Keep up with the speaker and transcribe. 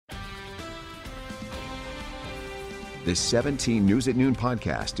This 17 News at Noon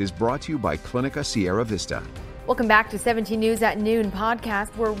podcast is brought to you by Clinica Sierra Vista. Welcome back to 17 News at Noon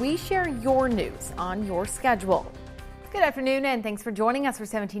podcast, where we share your news on your schedule. Good afternoon, and thanks for joining us for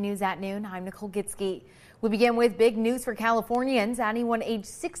 17 News at Noon. I'm Nicole Gitsky. We begin with big news for Californians. Anyone age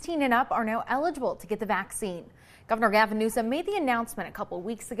 16 and up are now eligible to get the vaccine. Governor Gavin Newsom made the announcement a couple of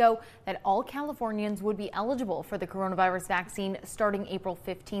weeks ago that all Californians would be eligible for the coronavirus vaccine starting April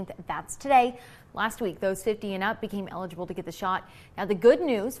 15th. That's today. Last week, those 50 and up became eligible to get the shot. Now, the good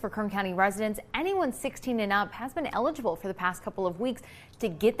news for Kern County residents, anyone 16 and up has been eligible for the past couple of weeks to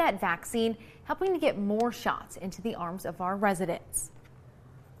get that vaccine, helping to get more shots into the arms of our residents.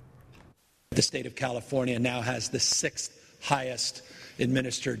 The state of California now has the 6th highest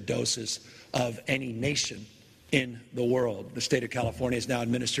administered doses of any nation in the world. The state of California has now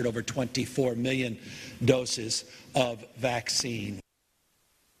administered over 24 million doses of vaccine.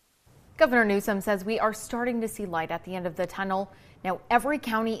 Governor Newsom says we are starting to see light at the end of the tunnel. Now, every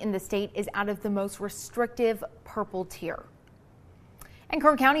county in the state is out of the most restrictive purple tier. And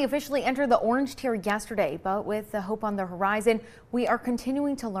Kern County officially entered the orange tier yesterday, but with the hope on the horizon, we are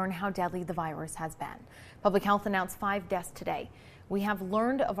continuing to learn how deadly the virus has been. Public Health announced 5 deaths today. We have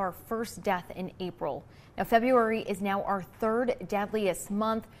learned of our first death in April. Now, February is now our 3rd deadliest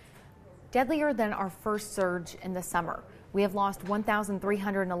month, deadlier than our first surge in the summer. We have lost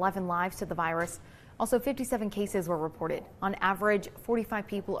 1,311 lives to the virus. Also, 57 cases were reported. On average, 45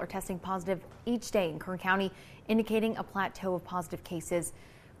 people are testing positive each day in Kern County, indicating a plateau of positive cases.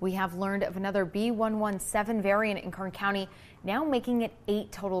 We have learned of another B117 variant in Kern County, now making it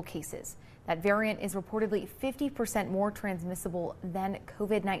 8 total cases. That variant is reportedly 50% more transmissible than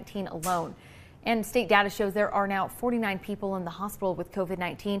COVID-19 alone. And state data shows there are now 49 people in the hospital with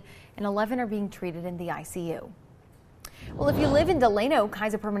COVID-19 and 11 are being treated in the ICU. Well, if you live in Delano,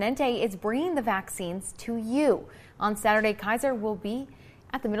 Kaiser Permanente is bringing the vaccines to you. On Saturday, Kaiser will be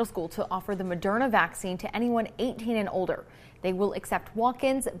at the middle school to offer the Moderna vaccine to anyone 18 and older. They will accept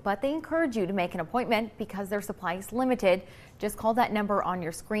walk-ins, but they encourage you to make an appointment because their supply is limited. Just call that number on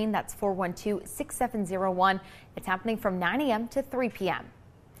your screen. That's 412-6701. It's happening from 9 a.m. to 3 p.m.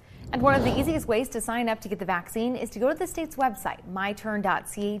 And one of the easiest ways to sign up to get the vaccine is to go to the state's website,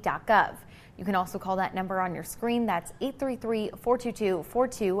 myturn.ca.gov. You can also call that number on your screen. That's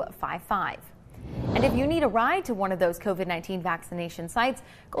 833-422-4255. And if you need a ride to one of those COVID-19 vaccination sites,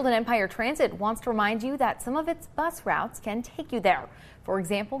 Golden Empire Transit wants to remind you that some of its bus routes can take you there. For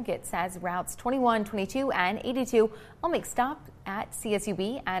example, GIT says routes 21, 22, and 82 all make stops at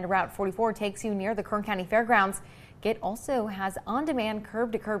CSUB, and Route 44 takes you near the Kern County Fairgrounds. GIT also has on-demand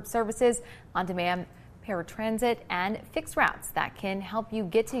curb-to-curb services, on-demand paratransit, and fixed routes that can help you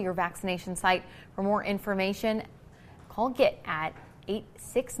get to your vaccination site. For more information, call GIT at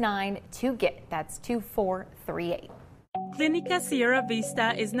 869-2GIT. That's 2438. Clinica Sierra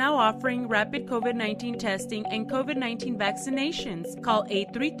Vista is now offering rapid COVID-19 testing and COVID-19 vaccinations. Call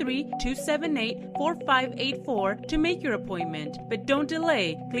 833-278-4584 to make your appointment. But don't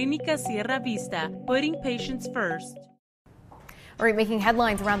delay. Clinica Sierra Vista, putting patients first. All right, making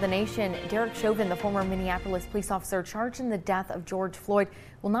headlines around the nation, Derek Chauvin, the former Minneapolis police officer charged in the death of George Floyd,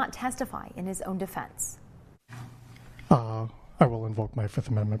 will not testify in his own defense. I will invoke my Fifth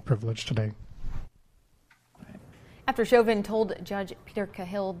Amendment privilege today. After Chauvin told Judge Peter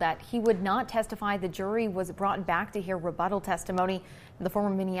Cahill that he would not testify, the jury was brought back to hear rebuttal testimony. The former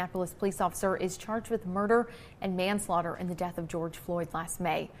Minneapolis police officer is charged with murder and manslaughter in the death of George Floyd last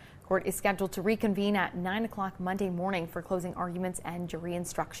May. Court is scheduled to reconvene at 9 o'clock Monday morning for closing arguments and jury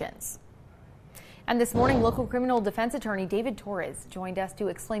instructions. And this morning, local criminal defense attorney David Torres joined us to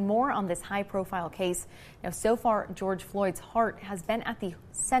explain more on this high-profile case. Now, so far, George Floyd's heart has been at the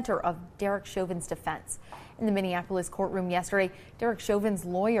center of Derek Chauvin's defense. In the Minneapolis courtroom yesterday, Derek Chauvin's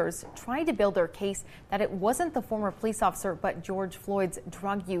lawyers tried to build their case that it wasn't the former police officer, but George Floyd's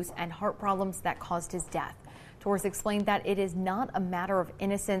drug use and heart problems that caused his death. Torres explained that it is not a matter of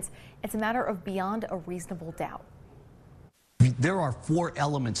innocence, it's a matter of beyond a reasonable doubt. There are 4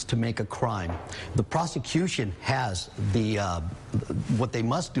 elements to make a crime. The prosecution has what they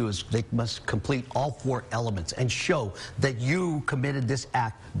must do is they must complete all 4 elements and show that you committed this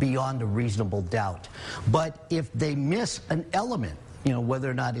act beyond a reasonable doubt. But if they miss an element, whether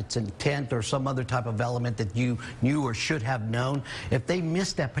or not it's intent or some other type of element that you knew or should have known, if they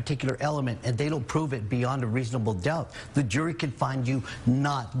miss that particular element and they don't prove it beyond a reasonable doubt, the jury can find you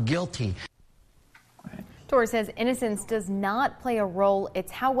not guilty. Torres says innocence does not play a role. It's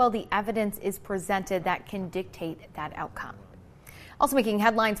how well the evidence is presented that can dictate that outcome. Also making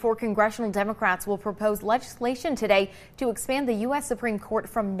headlines, 4 congressional Democrats will propose legislation today to expand the U.S. Supreme Court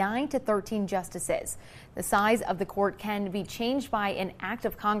from 9 to 13 justices. The size of the court can be changed by an act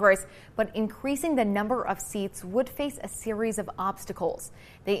of Congress, but increasing the number of seats would face a series of obstacles.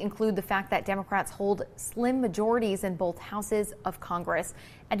 They include the fact that Democrats hold slim majorities in both houses of Congress,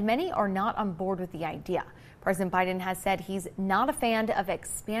 and many are not on board with the idea. President Biden has said he's not a fan of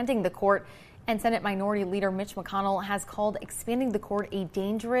expanding the court, and Senate Minority Leader Mitch McConnell has called expanding the court a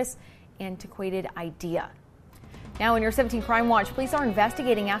dangerous, antiquated idea. Now in your 17 Crime Watch, police are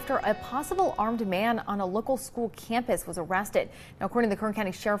investigating after a possible armed man on a local school campus was arrested. Now, according to the Kern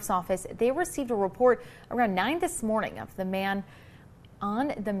County Sheriff's Office, they received a report around 9 this morning of the man on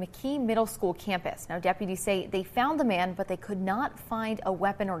the McKee Middle School campus. Now, deputies say they found the man, but they could not find a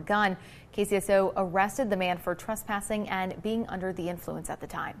weapon or gun. KCSO arrested the man for trespassing and being under the influence at the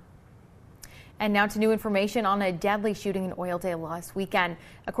time. And now to new information on a deadly shooting in Oildale last weekend.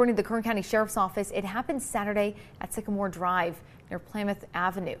 According to the Kern County Sheriff's Office, it happened Saturday at Sycamore Drive near Plymouth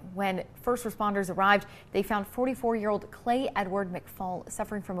Avenue. When first responders arrived, they found 44-year-old Clay Edward McFall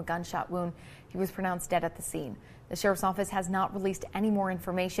suffering from a gunshot wound. He was pronounced dead at the scene. The Sheriff's Office has not released any more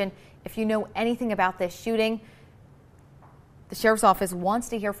information. If you know anything about this shooting, the Sheriff's Office wants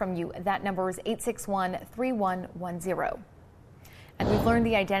to hear from you. That number is 861-3110. And we've learned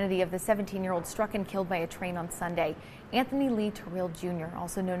the identity of the 17-year-old struck and killed by a train on Sunday. Anthony Lee Terrell Jr.,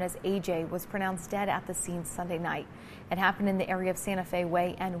 also known as AJ, was pronounced dead at the scene Sunday night. It happened in the area of Santa Fe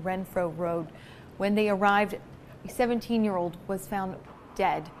Way and Renfro Road. When they arrived, a 17-year-old was found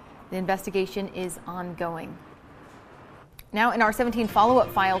dead. The investigation is ongoing. Now in our 17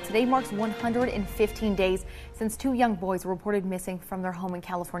 follow-up file, today marks 115 days since 2 young boys were reported missing from their home in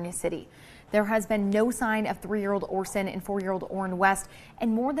California City. There has been no sign of 3-year-old Orson and 4-year-old Orrin West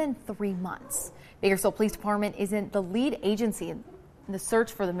in more than 3 months. Bakersfield Police Department isn't the lead agency in the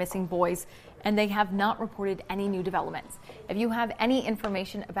search for the missing boys, and they have not reported any new developments. If you have any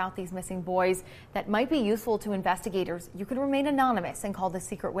information about these missing boys that might be useful to investigators, you can remain anonymous and call the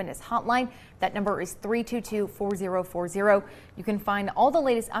Secret Witness Hotline. That number is 322-4040. You can find all the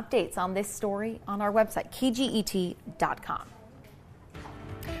latest updates on this story on our website, kget.com.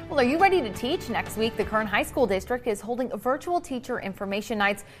 Well, are you ready to teach? Next week, the Kern High School District is holding virtual teacher information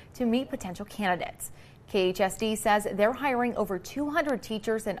nights to meet potential candidates. KHSD says they're hiring over 200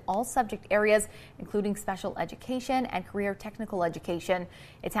 teachers in all subject areas, including special education and career technical education.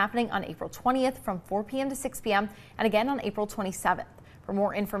 It's happening on April 20th from 4 p.m. to 6 p.m. and again on April 27th. For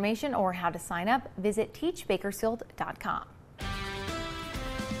more information or how to sign up, visit teachbakersfield.com.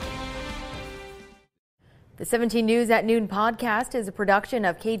 The 17 News at Noon podcast is a production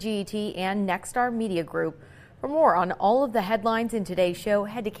of KGET and Nexstar Media Group. For more on all of the headlines in today's show,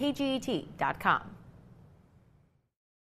 head to kget.com.